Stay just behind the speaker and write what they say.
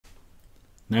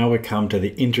Now we come to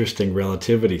the interesting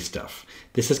relativity stuff.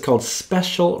 This is called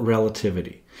special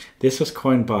relativity. This was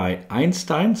coined by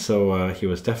Einstein, so he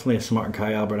was definitely a smart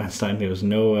guy, Albert Einstein. There was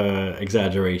no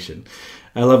exaggeration.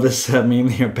 I love this meme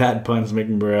here, bad puns make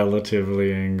me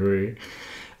relatively angry.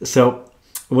 So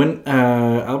when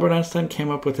Albert Einstein came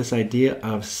up with this idea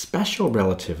of special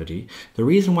relativity, the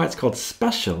reason why it's called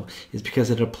special is because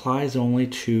it applies only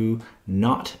to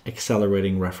not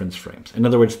accelerating reference frames. In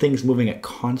other words, things moving at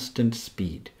constant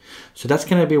speed. So that's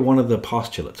going to be one of the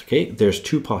postulates, okay? There's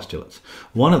two postulates.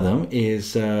 One of them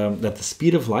is that the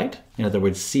speed of light, in other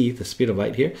words, c, the speed of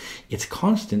light here, it's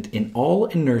constant in all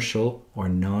inertial or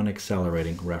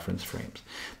non-accelerating reference frames.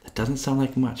 That doesn't sound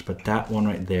like much, but that one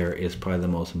right there is probably the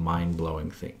most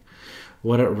mind-blowing thing.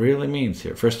 What it really means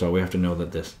here, first of all, we have to know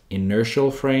that this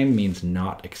inertial frame means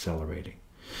not accelerating.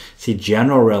 See,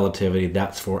 general relativity,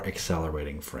 that's for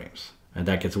accelerating frames. And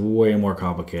that gets way more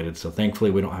complicated, so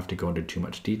thankfully we don't have to go into too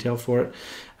much detail for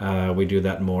it. We do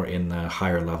that more in the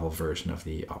higher level version of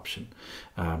the option.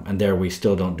 And there we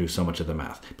still don't do so much of the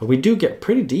math. But we do get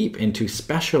pretty deep into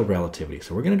special relativity,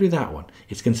 so we're going to do that one.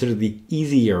 It's considered the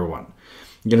easier one.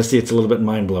 You're going to see it's a little bit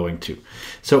mind-blowing too.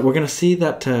 So we're going to see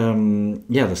that,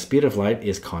 yeah, the speed of light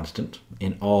is constant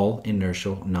in all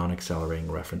inertial, non-accelerating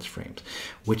reference frames,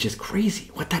 which is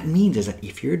crazy. What that means is that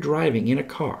if you're driving in a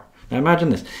car, now imagine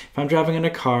this, if I'm driving in a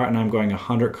car and I'm going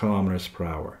 100 kilometers per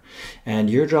hour, and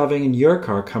you're driving in your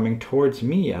car coming towards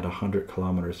me at 100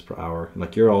 kilometers per hour,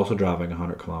 like you're also driving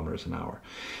 100 kilometers an hour,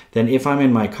 then if I'm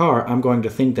in my car, I'm going to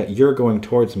think that you're going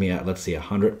towards me at, let's see,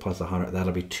 100 plus 100,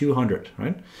 that'll be 200,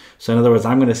 right? So in other words,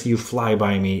 I'm going to see you fly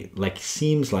by me like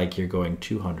seems like you're going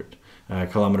 200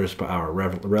 kilometers per hour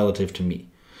relative to me.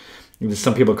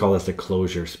 Some people call this the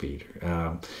closure speed.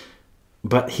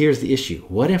 But here's the issue.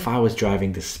 What if I was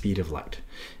driving the speed of light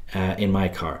in my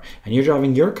car, and you're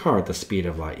driving your car at the speed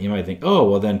of light? You might think, oh,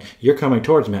 well then you're coming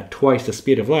towards me at twice the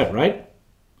speed of light, right?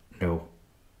 No.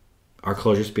 Our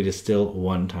closure speed is still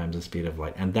 1 times the speed of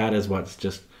light. And that is what's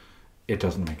just, it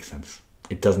doesn't make sense.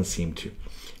 It doesn't seem to.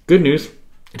 Good news,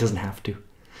 it doesn't have to.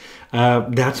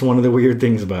 That's one of the weird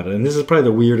things about it. And this is probably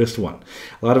the weirdest one.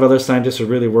 A lot of other scientists are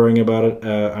really worrying about it.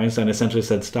 Einstein essentially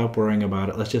said, stop worrying about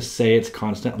it. Let's just say it's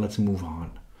constant. Let's move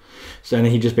on. So, and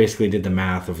he just basically did the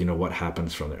math of, you know, what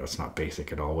happens from there. It's not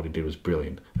basic at all. What he did was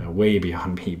brilliant, way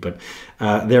beyond me. But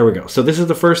there we go. So this is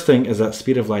the first thing, is that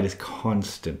speed of light is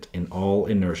constant in all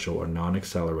inertial or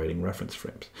non-accelerating reference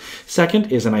frames.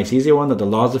 Second is a nice easy one, that the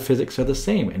laws of physics are the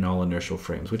same in all inertial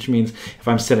frames, which means if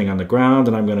I'm sitting on the ground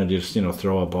and I'm going to just, you know,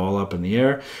 throw a ball up in the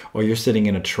air, or you're sitting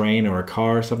in a train or a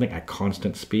car or something at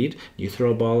constant speed, you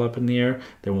throw a ball up in the air,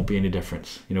 there won't be any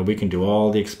difference. You know, we can do all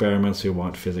the experiments we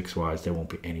want physics-wise, there won't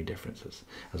be any difference.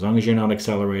 As long as you're not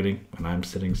accelerating and I'm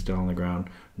sitting still on the ground,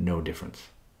 no difference.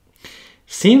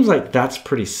 Seems like that's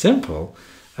pretty simple,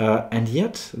 and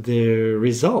yet the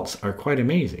results are quite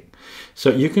amazing. So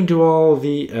you can do all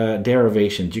the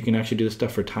derivations. You can actually do the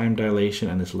stuff for time dilation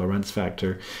and this Lorentz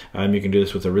factor. You can do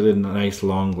this with a really nice,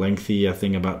 long, lengthy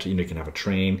thing about, you know, you can have a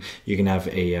train. You can have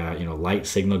a you know, light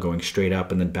signal going straight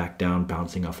up and then back down,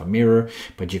 bouncing off a mirror.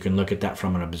 But you can look at that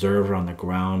from an observer on the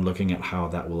ground, looking at how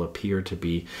that will appear to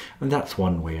be. And that's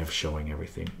one way of showing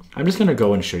everything. I'm just going to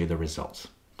go and show you the results.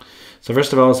 So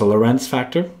first of all, it's a Lorentz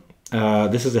factor.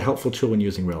 This is a helpful tool when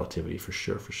using relativity, for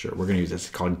sure, for sure. We're going to use this.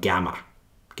 It's called gamma.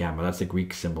 Gamma, that's the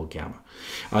Greek symbol gamma.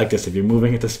 I like this. If you're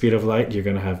moving at the speed of light, you're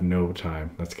going to have no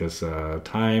time. That's because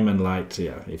time and light,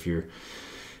 yeah, if you're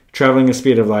traveling the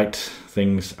speed of light,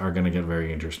 things are going to get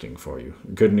very interesting for you.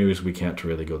 Good news, we can't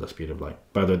really go the speed of light.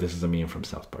 By the way, this is a meme from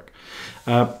South Park.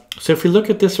 So if we look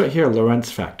at this right here, Lorentz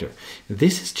factor,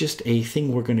 this is just a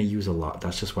thing we're going to use a lot.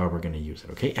 That's just why we're going to use it,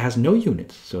 okay? It has no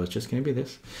units, so it's just going to be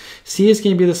this. C is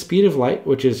going to be the speed of light,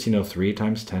 which is, you know, 3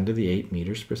 times 10 to the 8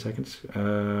 meters per second.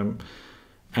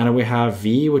 And we have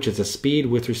V, which is the speed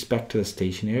with respect to the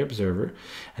stationary observer.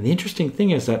 And the interesting thing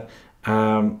is that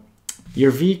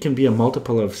your V can be a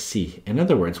multiple of C. In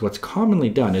other words, what's commonly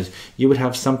done is you would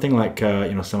have something like,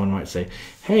 you know, someone might say,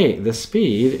 hey, the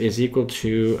speed is equal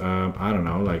to, I don't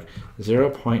know, like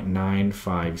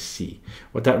 0.95 C.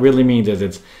 What that really means is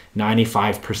it's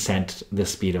 95% the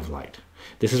speed of light.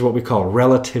 This is what we call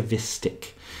relativistic.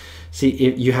 See,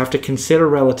 you have to consider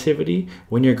relativity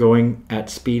when you're going at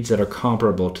speeds that are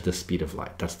comparable to the speed of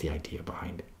light. That's the idea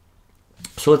behind it.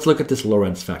 So let's look at this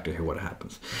Lorentz factor here, what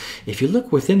happens. If you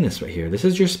look within this right here, this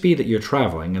is your speed that you're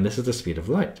traveling, and this is the speed of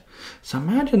light. So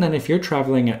imagine then if you're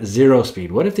traveling at 0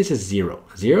 speed, what if this is 0?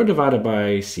 0 divided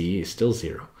by c is still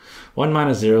 0. 1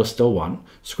 minus 0 is still 1.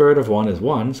 Square root of 1 is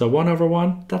 1, so 1 over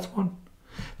 1, that's 1.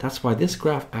 That's why this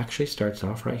graph actually starts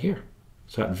off right here.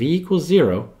 So at v equals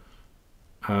 0,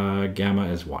 gamma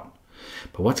is 1.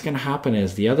 But what's going to happen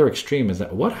is the other extreme is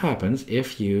that what happens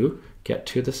if you get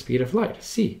to the speed of light,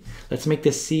 c. Let's make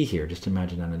this c here. Just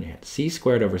imagine that in your head. C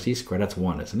squared over c squared, that's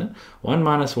 1, isn't it? 1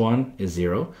 minus 1 is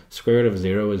 0. Square root of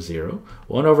 0 is 0.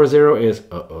 1 over 0 is,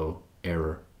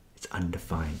 error. It's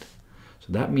undefined. So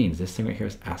that means this thing right here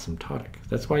is asymptotic.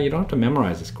 That's why you don't have to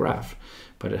memorize this graph,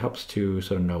 but it helps to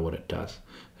sort of know what it does.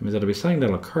 It means it'll be something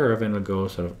that'll curve and it'll go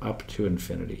sort of up to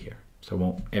infinity here. So it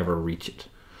won't ever reach it.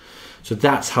 So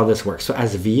that's how this works. So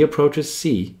as v approaches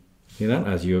c, see that?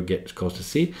 As you get close to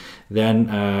c, then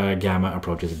gamma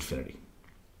approaches infinity.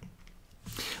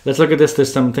 Let's look at this.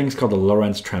 There's some things called the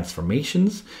Lorentz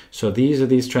transformations. So these are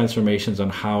these transformations on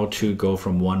how to go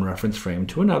from one reference frame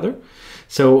to another.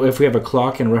 So if we have a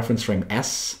clock in reference frame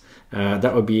S,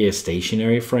 that would be a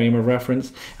stationary frame of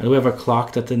reference. And we have a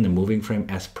clock that's in the moving frame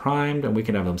S primed, and we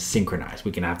can have them synchronized.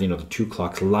 We can have, the two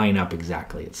clocks line up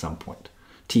exactly at some point.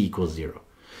 T equals 0.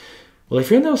 Well, if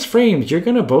you're in those frames, you're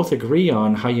going to both agree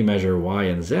on how you measure y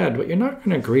and z, but you're not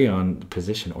going to agree on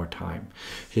position or time.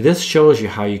 So this shows you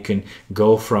how you can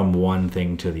go from one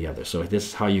thing to the other. So this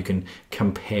is how you can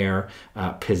compare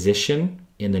position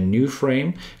in the new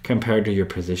frame compared to your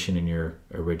position in your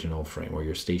original frame or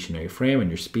your stationary frame, and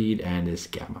your speed and its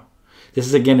gamma. This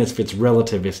is, again, if it's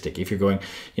relativistic, if you're going,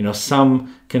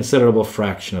 some considerable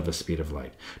fraction of the speed of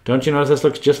light. Don't you notice this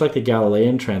looks just like the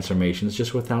Galilean transformations,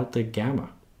 just without the gamma?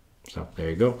 So there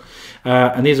you go.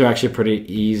 And these are actually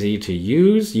pretty easy to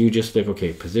use. You just think,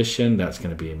 okay, position, that's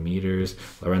going to be in meters.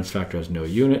 Lorentz factor has no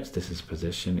units. This is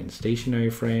position in stationary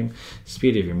frame.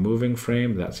 Speed of your moving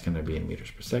frame, that's going to be in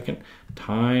meters per second.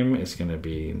 Time is going to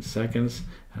be in seconds,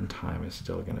 and time is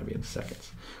still going to be in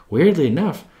seconds. Weirdly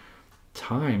enough,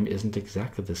 time isn't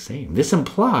exactly the same. This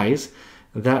implies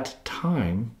that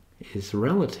time is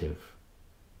relative.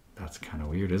 That's kind of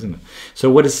weird, isn't it?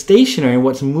 So what is stationary and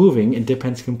what's moving, it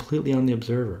depends completely on the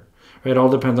observer. Right? It all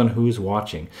depends on who's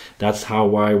watching. That's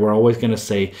why we're always going to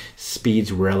say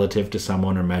speed's relative to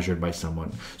someone or measured by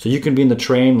someone. So you can be in the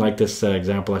train, like this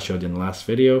example I showed you in the last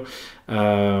video.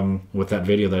 With that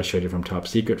video that I showed you from Top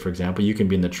Secret, for example, you can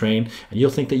be in the train and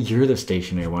you'll think that you're the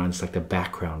stationary one. It's like the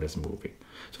background is moving.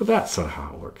 So that's sort of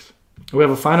how it works. We have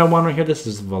a final one right here. This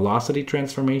is velocity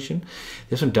transformation.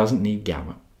 This one doesn't need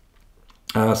gamma.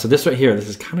 So this right here, this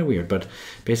is kind of weird, but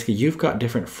basically you've got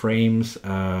different frames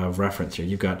of reference here.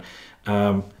 You've got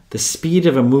the speed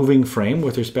of a moving frame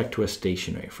with respect to a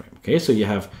stationary frame. Okay, so you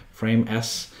have frame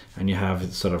S and you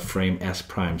have sort of frame S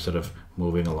prime sort of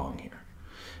moving along here.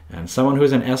 And someone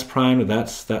who's in S prime, that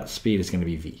speed is going to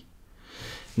be V.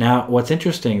 Now, what's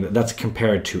interesting, that's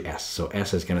compared to S. So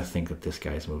S is going to think that this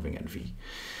guy is moving at V.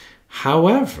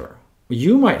 However,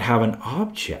 you might have an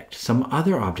object, some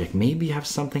other object. Maybe you have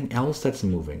something else that's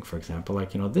moving. For example,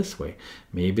 like, this way.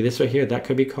 Maybe this right here, that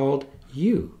could be called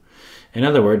U. In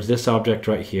other words, this object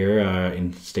right here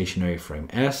in stationary frame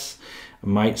S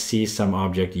might see some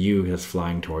object U that's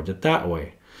flying towards it that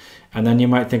way. And then you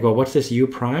might think, well, what's this U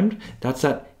primed? That's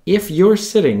that if you're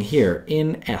sitting here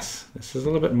in S, this is a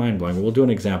little bit mind-blowing. We'll do an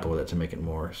example with it to make it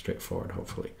more straightforward,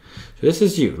 hopefully. So this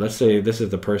is you. Let's say this is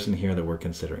the person here that we're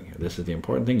considering here. This is the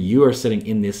important thing. You are sitting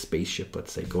in this spaceship,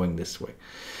 let's say, going this way.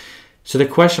 So the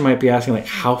question might be asking, like,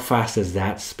 how fast is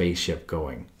that spaceship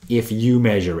going if you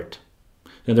measure it?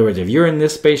 In other words, if you're in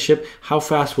this spaceship, how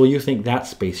fast will you think that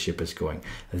spaceship is going?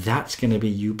 That's going to be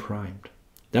U primed.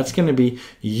 That's going to be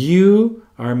you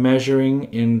are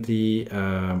measuring in the,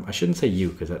 I shouldn't say you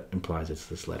because that implies it's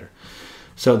this letter.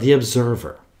 So the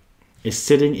observer is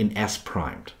sitting in S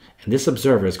primed. And this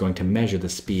observer is going to measure the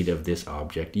speed of this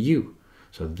object U.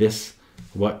 So this,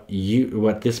 what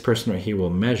this person right here will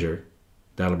measure,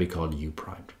 that'll be called U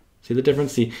primed. See the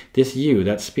difference? See, this U,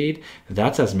 that speed,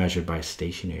 that's as measured by a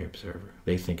stationary observer.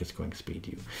 They think it's going speed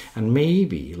U. And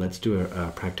maybe, let's do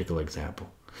a practical example.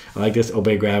 I like this,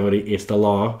 obey gravity, it's the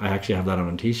law. I actually have that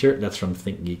on a t-shirt. That's from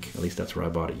ThinkGeek. At least that's where I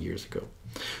bought it years ago.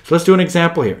 So let's do an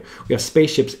example here. We have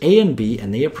spaceships A and B,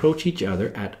 and they approach each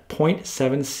other at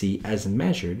 0.7 c as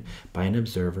measured by an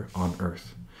observer on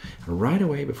Earth. And right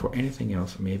away, before anything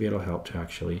else, maybe it'll help to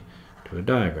actually do a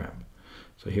diagram.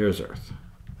 So here's Earth.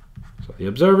 So the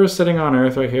observer is sitting on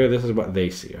Earth right here. This is what they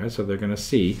see. Right? So they're going to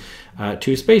see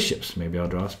two spaceships. Maybe I'll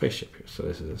draw a spaceship here. So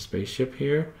this is a spaceship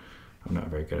here. I'm not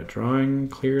very good at drawing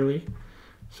clearly.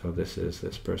 So this is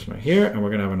this person right here. And we're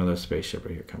going to have another spaceship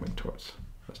right here coming towards.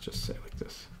 Let's just say like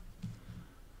this.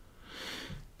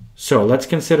 So let's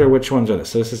consider which ones are this.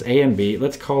 So this is A and B.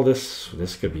 Let's call this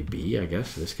could be B, I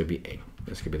guess. This could be A.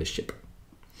 This could be the ship.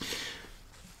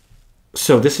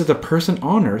 So this is the person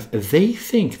on Earth. They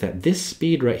think that this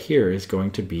speed right here is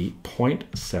going to be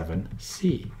 0.7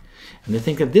 c. And they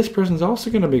think that this person's also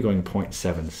going to be going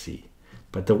 0.7c.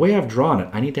 But the way I've drawn it,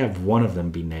 I need to have one of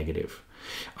them be negative.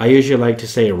 I usually like to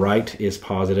say right is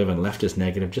positive and left is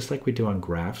negative, just like we do on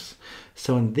graphs.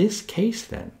 So in this case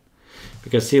then,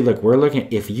 because see, look, we're looking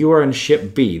at if you are in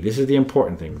ship B, this is the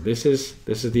important thing. This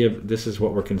is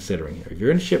what we're considering here. If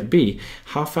you're in ship B,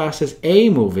 how fast is A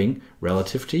moving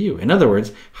relative to you? In other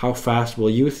words, how fast will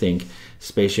you think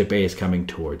spaceship A is coming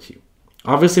towards you?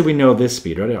 Obviously, we know this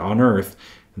speed, right? On Earth,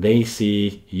 they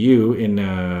see you in,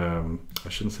 I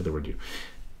shouldn't say the word you.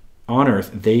 On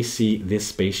Earth, they see this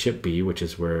spaceship B, which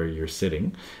is where you're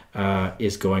sitting,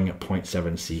 is going at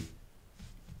 0.7c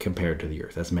compared to the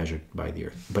Earth. That's measured by the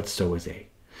Earth. But so is A.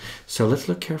 So let's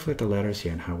look carefully at the letters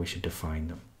here and how we should define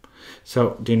them.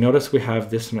 So do you notice we have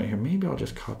this one right here? Maybe I'll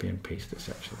just copy and paste this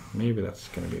actually. Maybe that's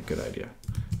going to be a good idea.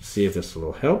 See if this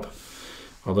will help.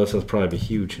 Although this will probably be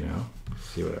huge now.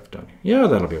 See what I've done here. Yeah,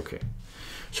 that'll be okay.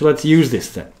 So let's use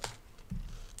this then.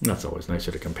 That's always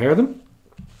nicer to compare them.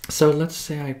 So let's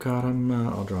say I've got them,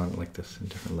 I'll draw it like this in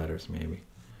different letters maybe.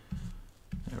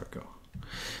 There we go.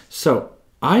 So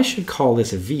I should call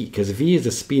this V, because V is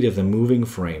the speed of the moving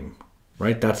frame,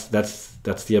 right? That's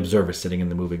the observer sitting in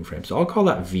the moving frame. So I'll call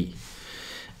that V.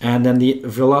 And then the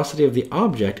velocity of the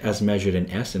object as measured in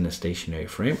S in the stationary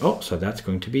frame. Oh, so that's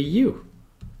going to be U.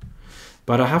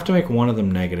 But I have to make one of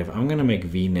them negative. I'm going to make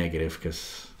V negative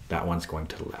because that one's going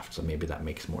to the left. So maybe that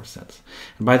makes more sense.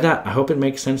 And by that, I hope it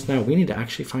makes sense now. We need to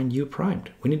actually find U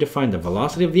primed. We need to find the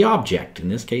velocity of the object, in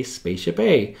this case, spaceship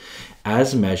A,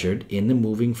 as measured in the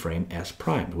moving frame S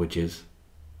primed, which is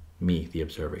me, the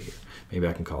observer here. Maybe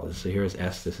I can call this. So here is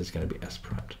S. This is going to be S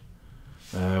primed.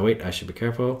 Wait, I should be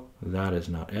careful. That is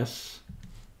not S.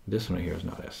 This one right here is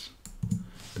not S.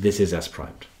 But this is S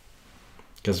primed.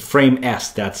 Because frame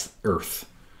S, that's Earth.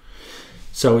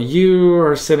 So you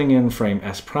are sitting in frame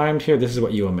S primed here. This is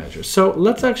what you will measure. So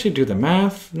let's actually do the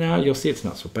math now. You'll see it's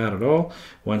not so bad at all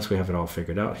once we have it all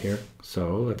figured out here.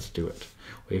 So let's do it.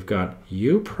 We've got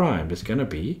U primed is going to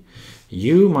be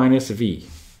U minus V.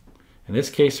 In this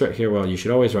case right here, well, you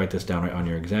should always write this down right on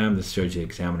your exam. This shows the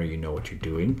examiner you know what you're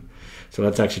doing. So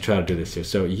let's actually try to do this here.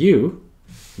 So U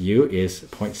is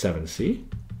 0.7c.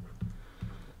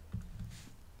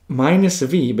 Minus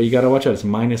V, but you got to watch out, it's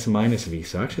minus V.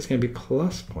 So actually it's going to be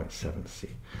plus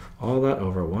 0.7c. All that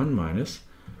over 1 minus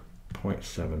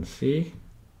 0.7c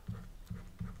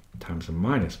times a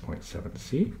minus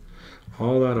 0.7c.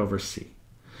 All that over c.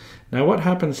 Now what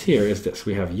happens here is this.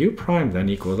 We have U prime then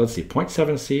equals, let's see,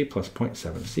 0.7c plus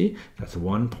 0.7c. That's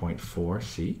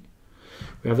 1.4c.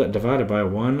 We have that divided by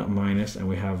 1 minus, and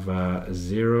we have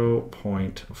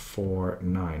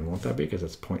 0.49. Won't that be? Because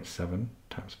it's 0.7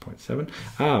 times 0.7.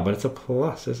 Ah, but it's a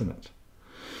plus, isn't it?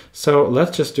 So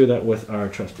let's just do that with our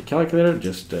trusty calculator.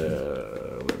 Just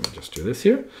let me just do this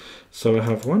here. So I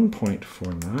have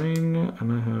 1.49,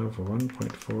 and I have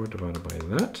 1.4 divided by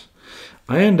that.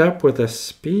 I end up with a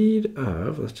speed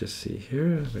of, let's just see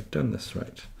here, have I done this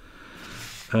right?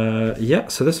 Yeah,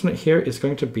 so this one here is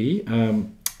going to be,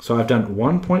 so I've done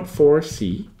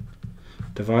 1.4c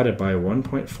divided by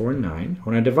 1.49.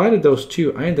 When I divided those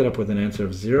two, I ended up with an answer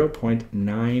of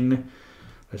 0.9,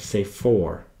 let's say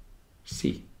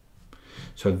 4c.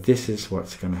 So this is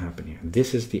what's going to happen here.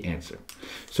 This is the answer.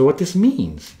 So what this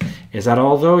means is that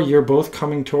although you're both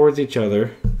coming towards each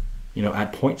other, you know,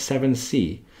 at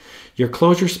 0.7c, your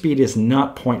closure speed is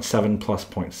not 0.7 plus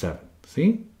 0.7.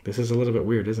 See? This is a little bit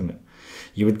weird, isn't it?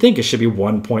 You would think it should be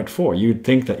 1.4. You'd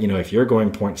think that, you know, if you're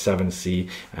going 0.7c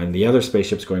and the other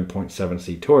spaceship's going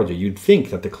 0.7c towards you, you'd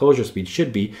think that the closure speed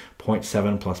should be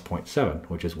 0.7 plus 0.7,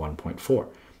 which is 1.4.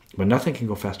 But nothing can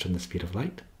go faster than the speed of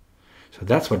light. So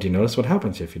that's what you notice what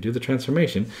happens here. If you do the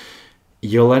transformation,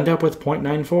 you'll end up with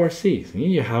 0.94c. See,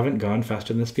 you haven't gone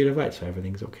faster than the speed of light, so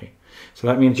everything's okay. So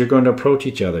that means you're going to approach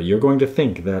each other. You're going to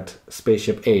think that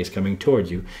spaceship A is coming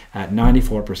towards you at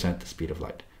 94% the speed of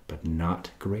light, but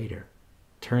not greater.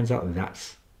 Turns out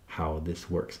that's how this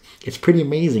works. It's pretty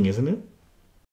amazing, isn't it?